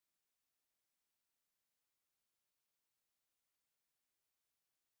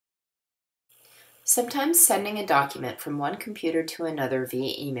Sometimes sending a document from one computer to another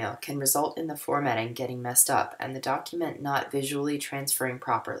via email can result in the formatting getting messed up and the document not visually transferring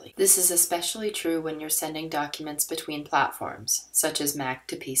properly. This is especially true when you're sending documents between platforms, such as Mac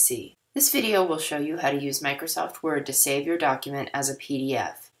to PC. This video will show you how to use Microsoft Word to save your document as a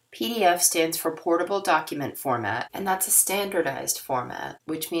PDF. PDF stands for Portable Document Format, and that's a standardized format,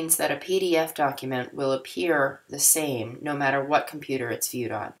 which means that a PDF document will appear the same no matter what computer it's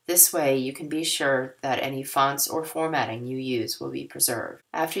viewed on. This way, you can be sure that any fonts or formatting you use will be preserved.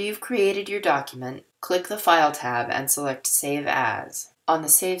 After you've created your document, click the File tab and select Save As. On the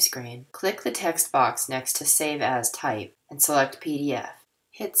Save screen, click the text box next to Save As Type and select PDF.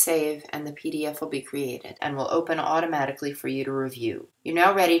 Hit save and the PDF will be created and will open automatically for you to review. You're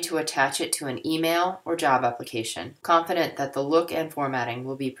now ready to attach it to an email or job application, confident that the look and formatting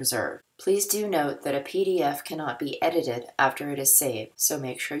will be preserved. Please do note that a PDF cannot be edited after it is saved, so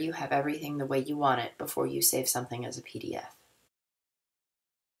make sure you have everything the way you want it before you save something as a PDF.